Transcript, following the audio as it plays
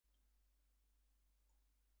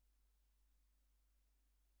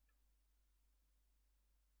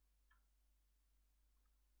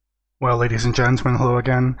Well, ladies and gentlemen, hello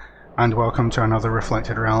again, and welcome to another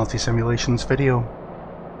Reflected Reality Simulations video.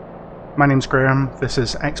 My name's Graham, this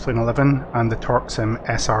is X-Plane 11 and the TorqueSim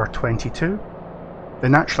SR22, the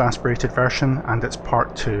naturally aspirated version, and it's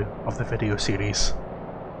part 2 of the video series.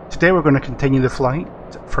 Today we're going to continue the flight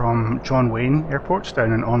from John Wayne Airport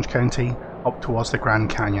down in Orange County up towards the Grand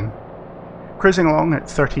Canyon. Cruising along at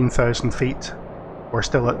 13,000 feet, we're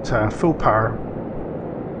still at full power,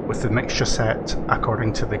 with the mixture set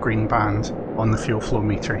according to the green band on the fuel flow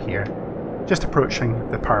meter here, just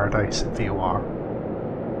approaching the Paradise VOR.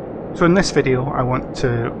 So in this video I want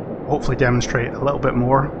to hopefully demonstrate a little bit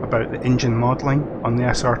more about the engine modelling on the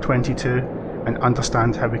SR22 and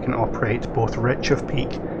understand how we can operate both rich of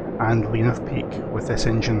peak and lean of peak with this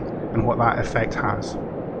engine and what that effect has.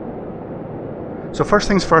 So first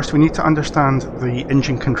things first, we need to understand the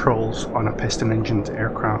engine controls on a piston-engined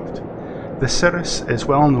aircraft. The Cirrus is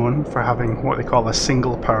well known for having what they call a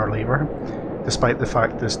single power lever, despite the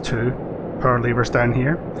fact there's two power levers down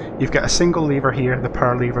here. You've got a single lever here, the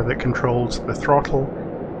power lever that controls the throttle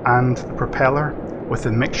and the propeller, with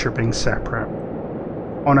the mixture being separate.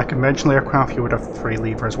 On a conventional aircraft you would have three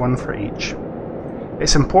levers, one for each.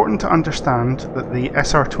 It's important to understand that the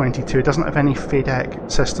SR22 doesn't have any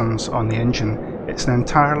FADEC systems on the engine. It's an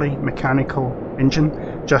entirely mechanical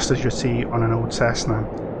engine, just as you see on an old Cessna.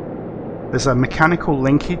 There's a mechanical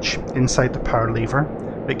linkage inside the power lever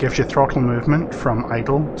that gives you throttle movement from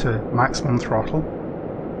idle to maximum throttle,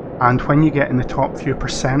 and when you get in the top few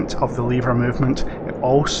percent of the lever movement, it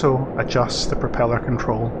also adjusts the propeller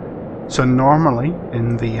control. So normally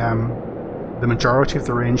in the majority of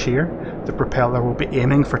the range here, the propeller will be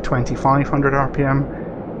aiming for 2500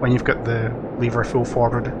 RPM. When you've got the lever full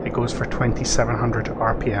forward, it goes for 2700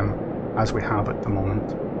 RPM, as we have at the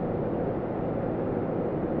moment.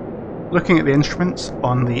 Looking at the instruments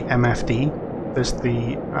on the MFD, there's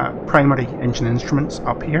the primary engine instruments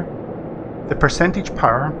up here. The percentage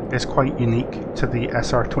power is quite unique to the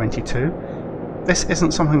SR22. This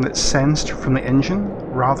isn't something that's sensed from the engine,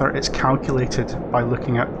 rather it's calculated by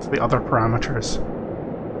looking at the other parameters.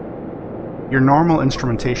 Your normal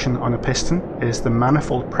instrumentation on a piston is the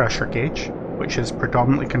manifold pressure gauge, which is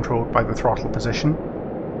predominantly controlled by the throttle position,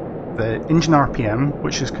 the engine RPM,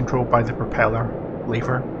 which is controlled by the propeller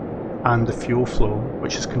lever, and the fuel flow,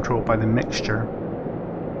 which is controlled by the mixture.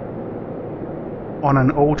 On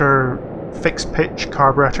an older fixed pitch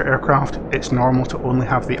carburetor aircraft, it's normal to only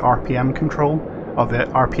have the RPM control, or the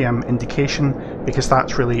RPM indication, because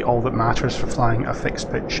that's really all that matters for flying a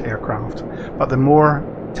fixed pitch aircraft. But the more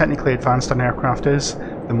technically advanced an aircraft is,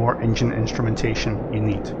 the more engine instrumentation you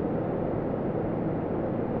need.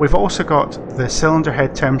 We've also got the cylinder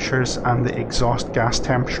head temperatures and the exhaust gas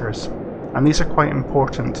temperatures, and these are quite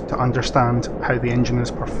important to understand how the engine is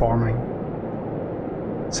performing.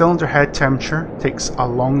 Cylinder head temperature takes a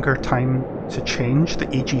longer time to change. The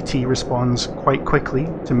EGT responds quite quickly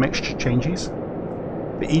to mixture changes.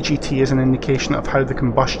 The EGT is an indication of how the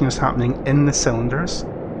combustion is happening in the cylinders,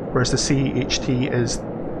 whereas the CHT is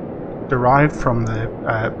derived from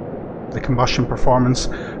the combustion performance,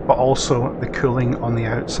 but also the cooling on the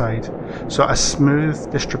outside. So a smooth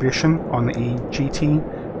distribution on the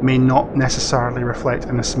EGT may not necessarily reflect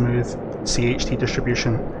in a smooth CHT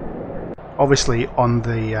distribution. Obviously on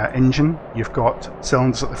the engine you've got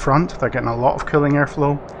cylinders at the front that are getting a lot of cooling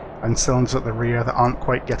airflow, and cylinders at the rear that aren't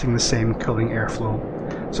quite getting the same cooling airflow.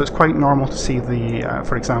 So it's quite normal to see the,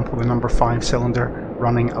 for example, the number 5 cylinder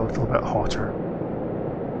running a little bit hotter.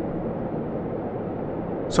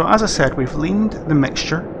 So as I said, we've leaned the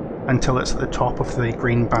mixture until it's at the top of the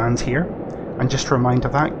green band here. And just a reminder,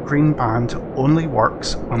 that green band only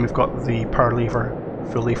works when we've got the power lever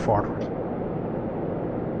fully forward.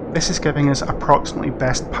 This is giving us approximately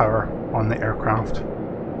best power on the aircraft.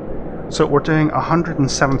 So we're doing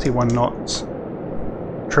 171 knots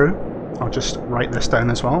true. I'll just write this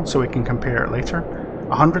down as well so we can compare it later.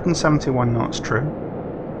 171 knots true.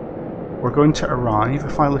 We're going to arrive,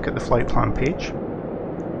 if I look at the flight plan page,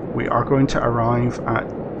 we are going to arrive at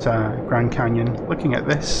Grand Canyon, looking at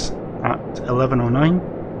this, at 11:09,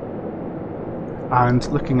 and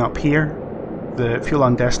looking up here, the fuel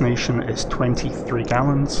on destination is 23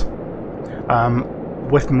 gallons.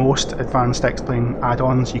 With most advanced X-Plane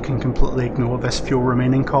add-ons you can completely ignore this fuel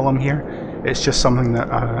remaining column here. It's just something that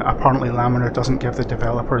apparently Laminar doesn't give the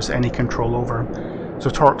developers any control over. So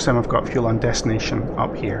TorqueSim have got fuel on destination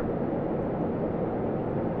up here.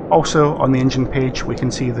 Also on the engine page we can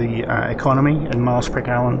see the economy in miles per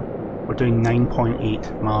gallon. We're doing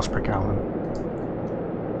 9.8 miles per gallon.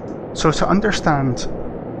 So to understand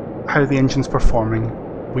how the engine's performing,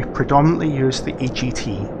 we predominantly use the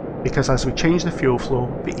EGT because as we change the fuel flow,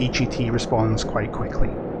 the EGT responds quite quickly.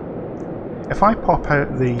 If I pop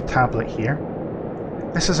out the tablet here,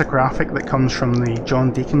 this is a graphic that comes from the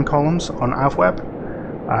John Deacon columns on AvWeb,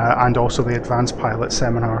 and also the Advanced Pilot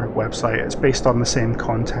Seminar website. It's based on the same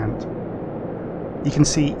content. You can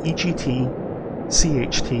see EGT,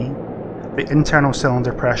 CHT, the internal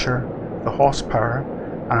cylinder pressure, the horsepower,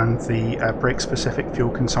 and the brake-specific fuel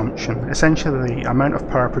consumption, essentially the amount of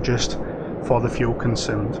power produced for the fuel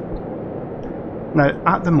consumed. Now,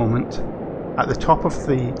 at the moment, at the top of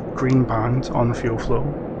the green band on the fuel flow,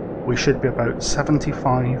 we should be about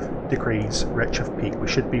 75 degrees rich of peak. We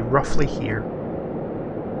should be roughly here.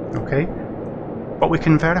 Okay? But we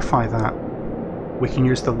can verify that. We can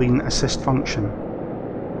use the lean assist function.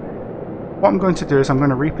 What I'm going to do is I'm going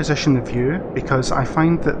to reposition the view, because I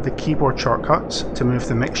find that the keyboard shortcuts to move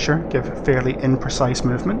the mixture give fairly imprecise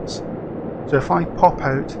movements. So if I pop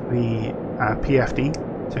out the PFD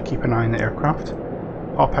to keep an eye on the aircraft,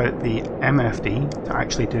 pop out the MFD to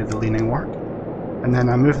actually do the leaning work, and then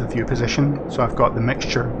I move the view position so I've got the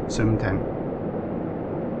mixture zoomed in.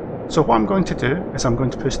 So what I'm going to do is I'm going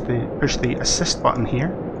to push the assist button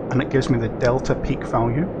here, and it gives me the delta peak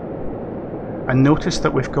value. And notice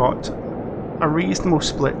that we've got a reasonable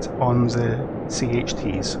split on the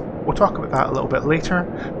CHTs. We'll talk about that a little bit later,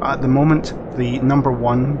 but at the moment the the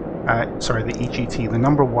EGT, the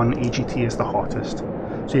number one EGT is the hottest.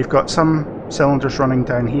 So you've got some cylinders running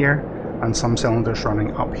down here and some cylinders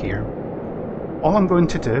running up here. All I'm going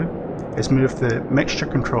to do is move the mixture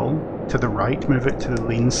control to the right, move it to the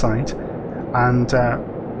lean side, and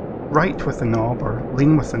right with the knob, or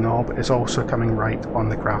lean with the knob, is also coming right on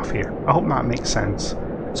the graph here. I hope that makes sense.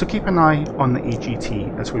 So keep an eye on the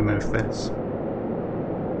EGT as we move this.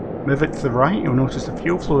 Move it to the right, you'll notice the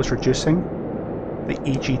fuel flow is reducing, the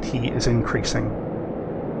EGT is increasing.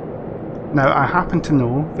 Now I happen to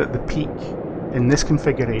know that the peak in this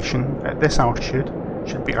configuration at this altitude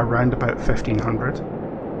should be around about 1500.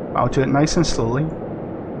 I'll do it nice and slowly.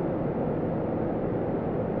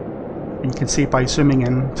 And you can see by zooming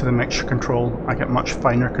in to the mixture control, I get much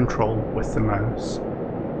finer control with the mouse.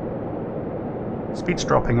 Speed's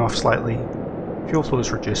dropping off slightly, fuel flow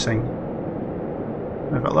is reducing.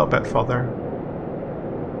 Move it a little bit further.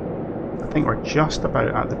 I think we're just about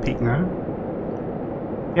at the peak now.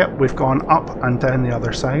 Yep, we've gone up and down the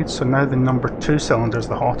other side, so now the number 2 cylinder is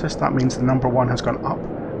the hottest. That means the number 1 has gone up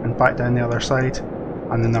and back down the other side,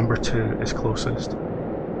 and the number 2 is closest.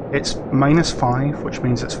 It's -5, which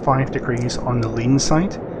means it's 5 degrees on the lean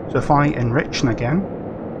side. So if I enrich again,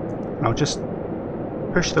 I'll just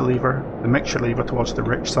push the lever, the mixture lever, towards the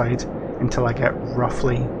rich side until I get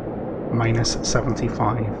roughly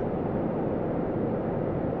 -75.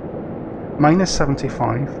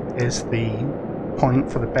 -75 is the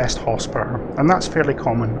point for the best horsepower, and that's fairly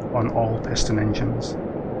common on all piston engines.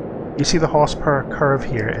 You see the horsepower curve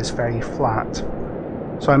here is very flat.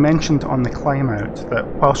 So I mentioned on the climb out that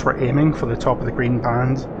whilst we're aiming for the top of the green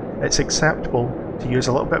band, it's acceptable to use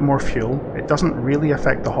a little bit more fuel. It doesn't really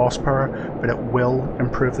affect the horsepower, but it will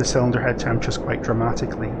improve the cylinder head temperatures quite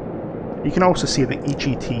dramatically. You can also see the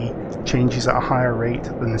EGT changes at a higher rate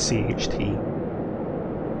than the CHT.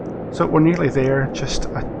 So we're nearly there, just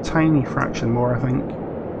a tiny fraction more I think.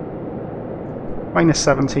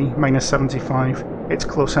 -70, -75, it's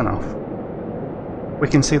close enough. We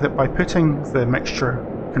can see that by putting the mixture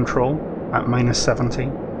control at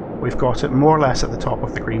 -70, we've got it more or less at the top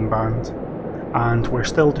of the green band, and we're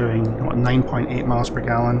still doing 9.8 miles per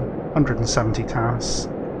gallon, 170 TAS,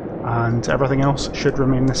 and everything else should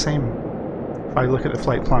remain the same. If I look at the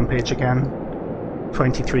flight plan page again,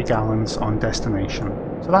 23 gallons on destination,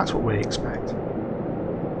 so that's what we expect.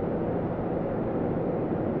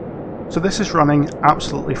 So this is running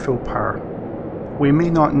absolutely full power. We may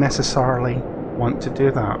not necessarily want to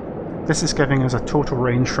do that. This is giving us a total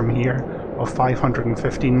range from here of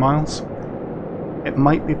 515 miles. It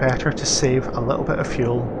might be better to save a little bit of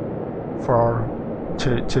fuel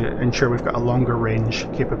to ensure we've got a longer range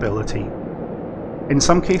capability. In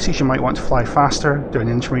some cases you might want to fly faster, do an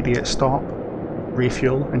intermediate stop,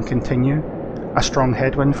 refuel and continue. A strong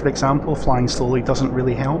headwind, for example, flying slowly doesn't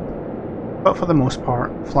really help, but for the most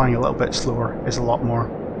part flying a little bit slower is a lot more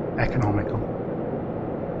economical.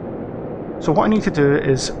 So what I need to do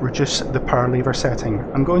is reduce the power lever setting.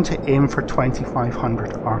 I'm going to aim for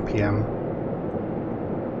 2500 RPM.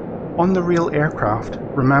 On the real aircraft,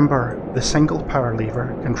 remember the single power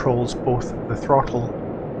lever controls both the throttle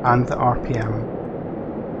and the RPM.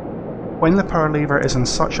 When the power lever is in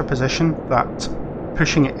such a position that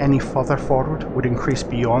pushing it any further forward would increase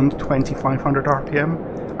beyond 2500 RPM,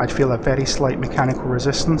 I'd feel a very slight mechanical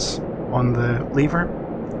resistance on the lever.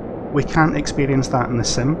 We can't experience that in the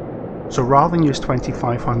sim, so rather than use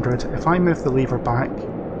 2500, if I move the lever back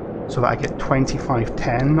so that I get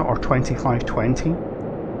 2510 or 2520,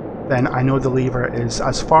 then I know the lever is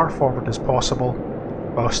as far forward as possible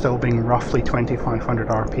while still being roughly 2500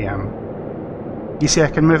 RPM. You see, I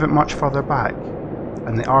can move it much further back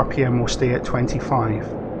and the RPM will stay at 25.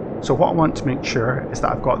 So what I want to make sure is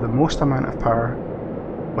that I've got the most amount of power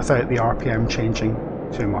without the RPM changing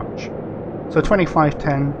too much. So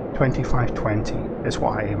 2510, 2520 is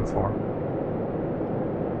what I aim for.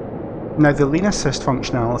 Now the lean assist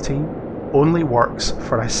functionality only works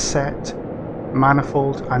for a set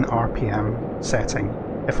manifold and RPM setting.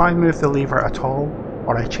 If I move the lever at all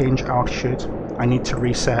or I change altitude, I need to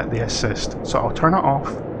reset the assist. So I'll turn it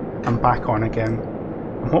off and back on again.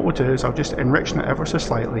 And what we'll do is I'll just enrich it ever so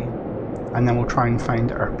slightly and then we'll try and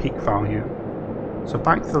find our peak value. So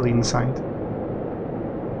back to the lean side.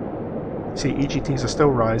 See, EGTs are still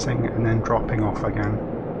rising and then dropping off again.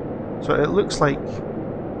 So it looks like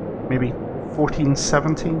maybe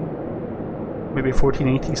 1470, maybe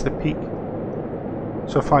 1480 is the peak.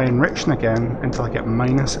 So if I enrich again until I get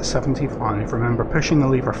minus 75, remember pushing the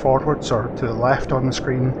lever forwards or to the left on the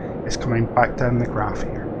screen is coming back down the graph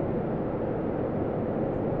here.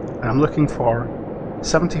 And I'm looking for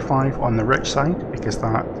 75 on the rich side because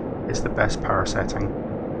that is the best power setting.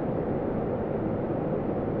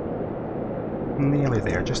 Nearly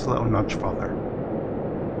there, just a little nudge further.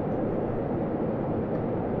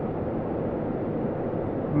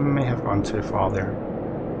 May have gone too far there.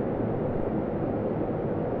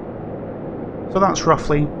 So that's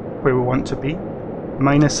roughly where we want to be.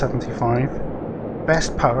 Minus 75.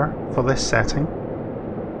 Best power for this setting,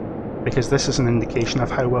 because this is an indication of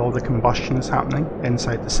how well the combustion is happening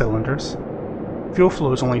inside the cylinders. Fuel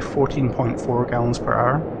flow is only 14.4 gallons per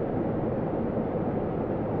hour.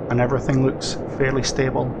 And everything looks fairly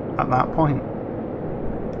stable at that point.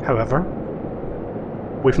 However,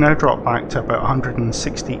 we've now dropped back to about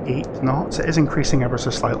 168 knots. It is increasing ever so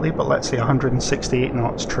slightly, but let's say 168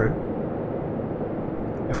 knots true.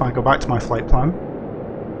 If I go back to my flight plan,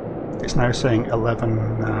 it's now saying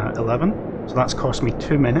 11, so that's cost me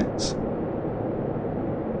 2 minutes.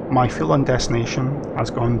 My fuel on destination has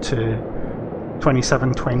gone to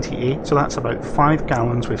 27.28, so that's about 5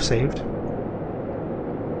 gallons we've saved.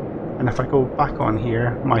 And if I go back on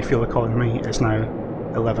here, my fuel economy is now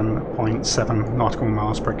 11.7 nautical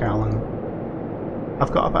miles per gallon.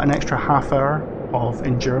 I've got about an extra half hour of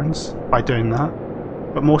endurance by doing that,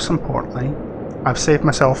 but most importantly, I've saved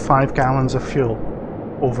myself 5 gallons of fuel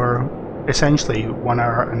over essentially 1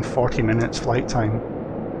 hour and 40 minutes flight time.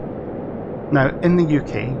 Now in the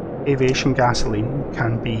UK, aviation gasoline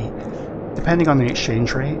can be, depending on the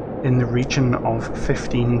exchange rate, in the region of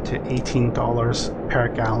 $15 to $18 per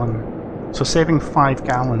gallon. So saving 5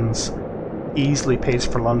 gallons easily pays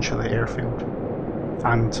for lunch at the airfield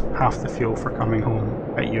and half the fuel for coming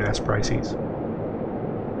home at US prices.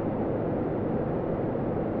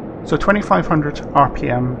 So 2500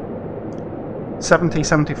 RPM,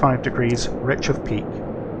 70-75 degrees rich of peak,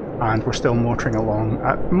 and we're still motoring along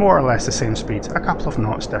at more or less the same speed, a couple of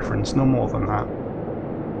knots difference, no more than that.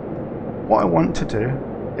 What I want to do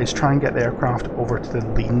is try and get the aircraft over to the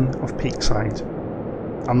lean of peak side.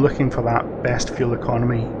 I'm looking for that best fuel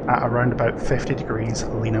economy at around about 50 degrees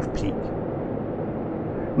lean of peak.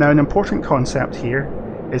 Now an important concept here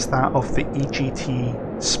is that of the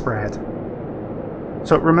EGT spread.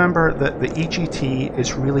 So remember that the EGT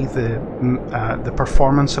is really the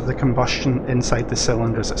performance of the combustion inside the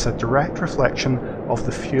cylinders. It's a direct reflection of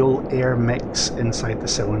the fuel-air mix inside the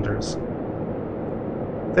cylinders.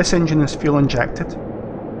 This engine is fuel injected,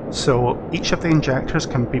 so each of the injectors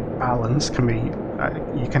can be balanced,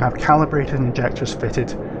 you can have calibrated injectors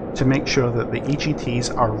fitted to make sure that the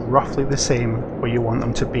EGTs are roughly the same where you want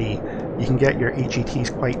them to be. You can get your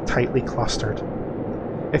EGTs quite tightly clustered.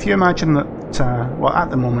 If you imagine that, well, at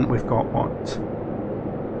the moment we've got what,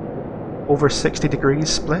 over 60 degrees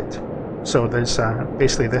split, so there's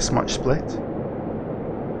basically this much split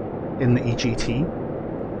in the EGT.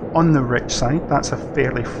 On the rich side, that's a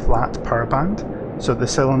fairly flat power band, so the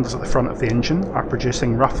cylinders at the front of the engine are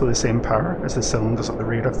producing roughly the same power as the cylinders at the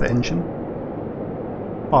rear of the engine.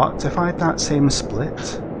 But if I had that same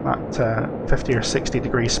split, that 50 or 60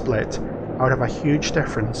 degree split, I would have a huge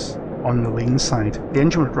difference on the lean side. The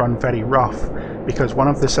engine would run very rough because one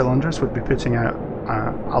of the cylinders would be putting out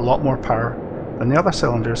a lot more power than the other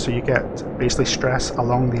cylinders, so you get basically stress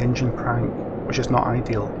along the engine crank, which is not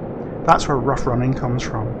ideal. That's where rough running comes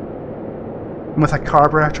from. With a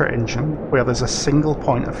carburetor engine, where there's a single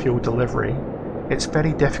point of fuel delivery, it's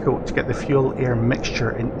very difficult to get the fuel-air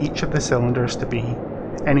mixture in each of the cylinders to be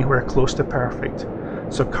anywhere close to perfect.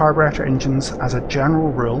 So carburetor engines, as a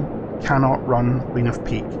general rule, cannot run lean of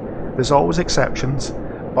peak. There's always exceptions,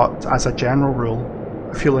 but as a general rule,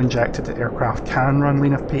 a fuel-injected aircraft can run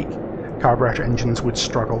lean of peak. Carburetor engines would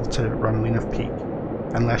struggle to run lean of peak,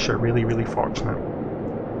 unless you're really, really fortunate.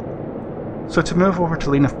 So to move over to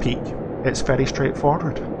lean of peak, it's very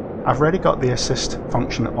straightforward. I've already got the assist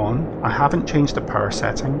function on. I haven't changed the power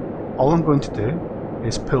setting. All I'm going to do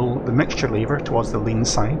is pull the mixture lever towards the lean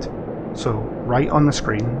side. So right on the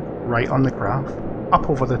screen, right on the graph, up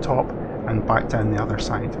over the top and back down the other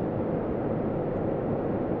side.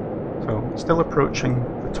 So still approaching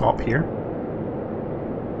the top here.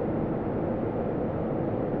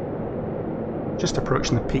 Just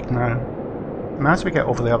approaching the peak now. And as we get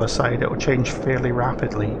over the other side, it will change fairly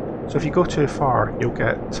rapidly. So if you go too far, you'll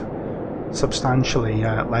get substantially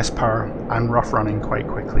less power and rough running quite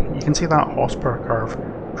quickly. You can see that horsepower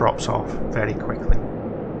curve drops off very quickly.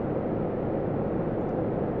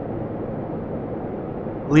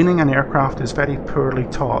 Leaning an aircraft is very poorly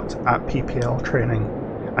taught at PPL training,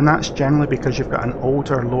 and that's generally because you've got an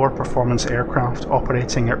older, lower performance aircraft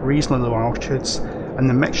operating at reasonably low altitudes, and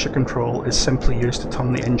the mixture control is simply used to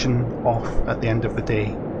turn the engine off at the end of the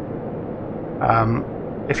day.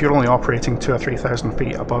 If you're only operating 2,000 or 3,000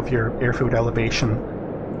 feet above your airfield elevation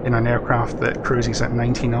in an aircraft that cruises at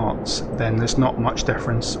 90 knots, then there's not much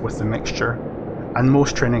difference with the mixture. And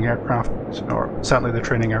most training aircraft, or certainly the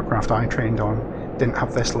training aircraft I trained on, didn't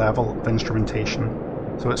have this level of instrumentation.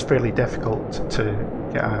 So it's fairly difficult to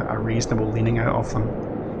get a reasonable leaning out of them.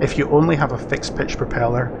 If you only have a fixed pitch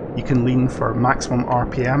propeller, you can lean for maximum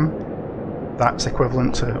RPM. That's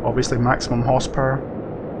equivalent to obviously maximum horsepower.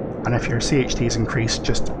 And if your CHT is increased,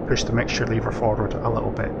 just push the mixture lever forward a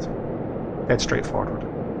little bit. Dead straight forward.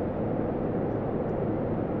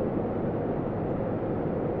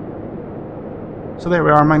 So there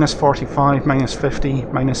we are, minus 45, minus 50,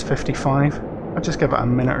 minus 55. I'll just give it a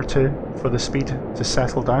minute or two for the speed to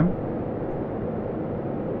settle down.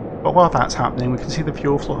 But while that's happening, we can see the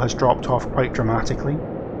fuel flow has dropped off quite dramatically.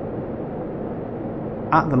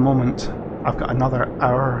 At the moment, I've got another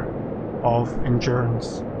hour of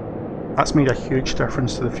endurance. That's made a huge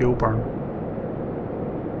difference to the fuel burn.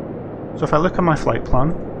 So if I look at my flight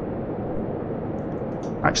plan,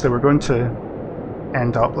 actually we're going to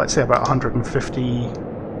end up, let's say about 150,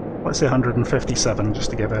 let's say 157, just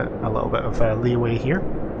to give it a little bit of leeway here.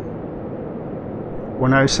 We're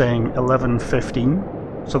now saying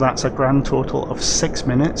 11:15, so that's a grand total of 6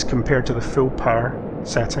 minutes compared to the full power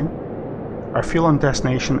setting. Our fuel on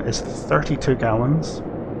destination is 32 gallons.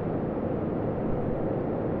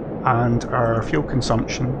 And our fuel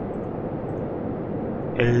consumption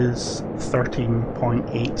is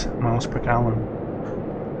 13.8 miles per gallon.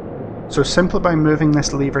 So simply by moving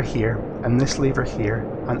this lever here and this lever here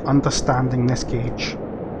and understanding this gauge,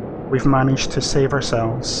 we've managed to save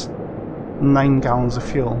ourselves 9 gallons of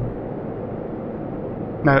fuel.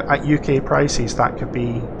 Now at UK prices that could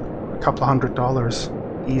be a couple of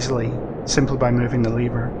 $100 easily, simply by moving the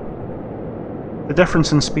lever. The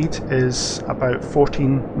difference in speed is about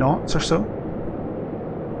 14 knots or so,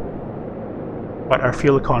 but our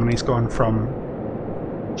fuel economy has gone from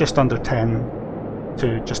just under 10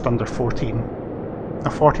 to just under 14, a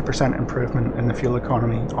 40% improvement in the fuel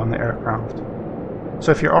economy on the aircraft.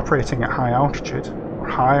 So if you're operating at high altitude or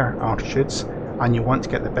higher altitudes and you want to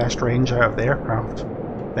get the best range out of the aircraft,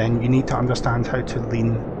 then you need to understand how to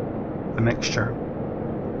lean the mixture.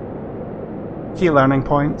 Key learning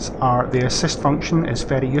points are the assist function is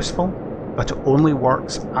very useful, but it only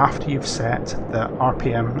works after you've set the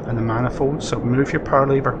RPM and the manifold. So move your power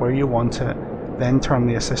lever where you want it, then turn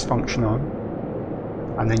the assist function on,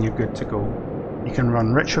 and then you're good to go. You can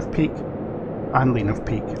run rich of peak and lean of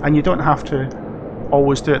peak, and you don't have to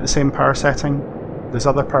always do it at the same power setting. There's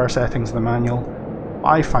other power settings in the manual.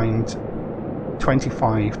 I find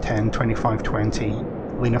 25-10,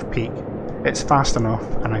 25-20 lean of peak. It's fast enough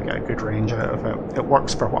and I get a good range out of it. It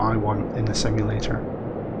works for what I want in the simulator.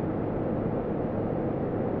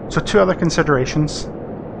 So two other considerations.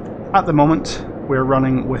 At the moment we're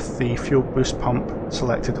running with the fuel boost pump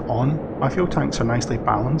selected on. My fuel tanks are nicely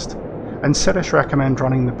balanced, and Cirrus recommend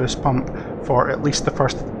running the boost pump for at least the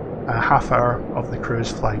first half hour of the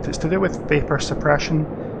cruise flight. It's to do with vapor suppression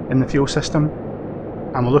in the fuel system,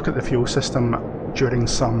 and we'll look at the fuel system during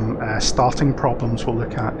some starting problems we'll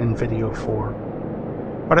look at in video 4.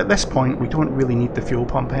 But at this point we don't really need the fuel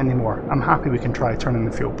pump anymore. I'm happy we can try turning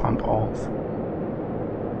the fuel pump off.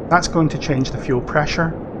 That's going to change the fuel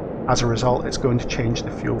pressure. As a result, it's going to change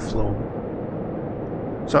the fuel flow.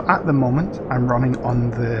 So at the moment I'm running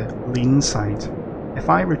on the lean side. if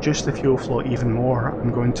I reduce the fuel flow even more,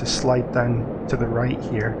 I'm going to slide down to the right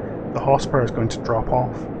here, the horsepower is going to drop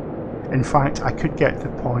off. In fact, I could get to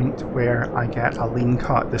the point where I get a lean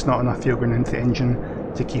cut, there's not enough fuel going into the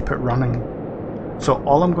engine to keep it running. So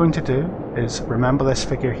all I'm going to do is remember this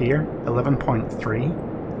figure here,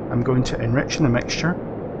 11.3. I'm going to enrich in the mixture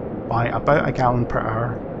by about a gallon per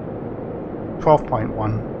hour,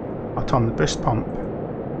 12.1. I'll turn the boost pump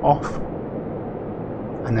off,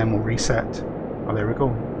 and then we'll reset. Oh, there we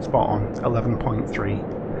go, spot on,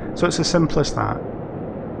 11.3. So it's as simple as that.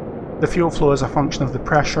 The fuel flow is a function of the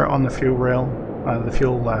pressure on the fuel rail, the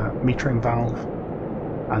fuel metering valve,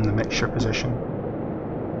 and the mixture position.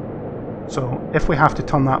 So if we have to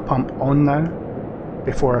turn that pump on now,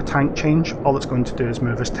 before a tank change, all it's going to do is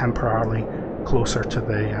move us temporarily closer to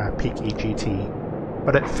the peak EGT.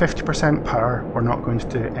 But at 50% power, we're not going to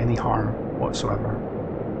do any harm whatsoever.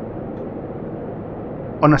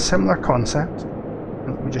 On a similar concept,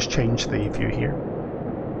 let me just change the view here.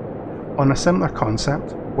 On a similar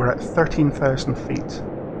concept, we're at 13,000 feet.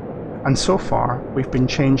 And so far, we've been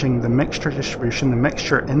changing the mixture distribution, the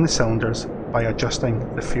mixture in the cylinders, by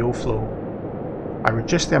adjusting the fuel flow. I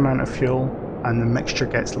reduce the amount of fuel, and the mixture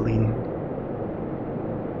gets lean.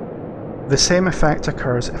 The same effect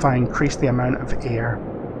occurs if I increase the amount of air.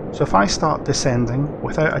 So if I start descending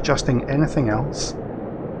without adjusting anything else,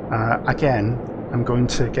 again, I'm going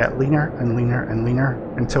to get leaner and leaner and leaner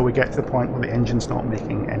until we get to the point where the engine's not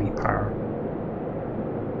making any power.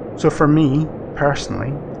 So for me,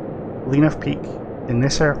 personally, lean of peak in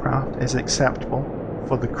this aircraft is acceptable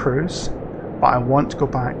for the cruise, but I want to go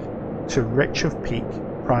back to rich of peak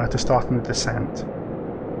prior to starting the descent.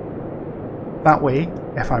 That way,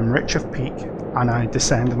 if I'm rich of peak and I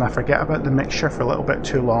descend and I forget about the mixture for a little bit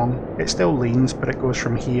too long, it still leans, but it goes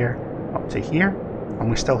from here up to here, and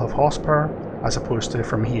we still have horsepower, as opposed to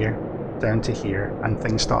from here down to here, and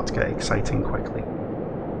things start to get exciting quickly.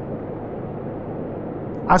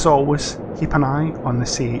 As always, keep an eye on the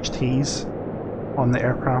CHTs on the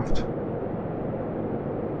aircraft.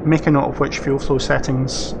 Make a note of which fuel flow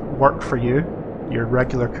settings work for you, your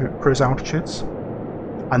regular cruise altitudes,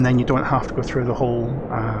 and then you don't have to go through the whole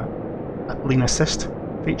lean assist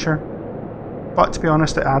feature. But to be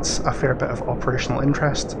honest, it adds a fair bit of operational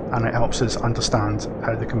interest, and it helps us understand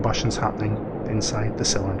how the combustion's happening inside the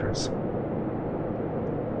cylinders.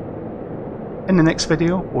 In the next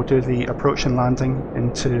video, we'll do the approach and landing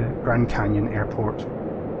into Grand Canyon Airport.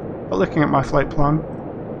 But looking at my flight plan,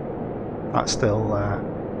 that's still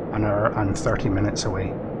an hour and 30 minutes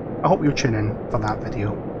away. I hope you'll tune in for that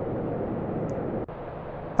video.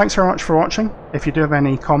 Thanks very much for watching. If you do have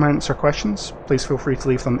any comments or questions, please feel free to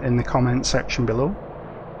leave them in the comments section below.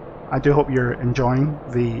 I do hope you're enjoying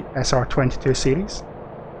the SR22 series.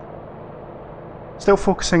 Still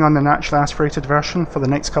focusing on the naturally aspirated version for the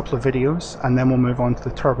next couple of videos, and then we'll move on to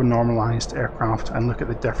the turbo normalized aircraft and look at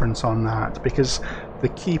the difference on that, because the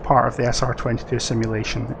key part of the SR22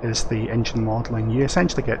 simulation is the engine modelling. You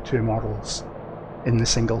essentially get two models in the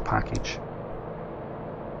single package.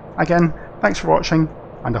 Again, thanks for watching,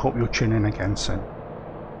 and I hope you'll tune in again soon.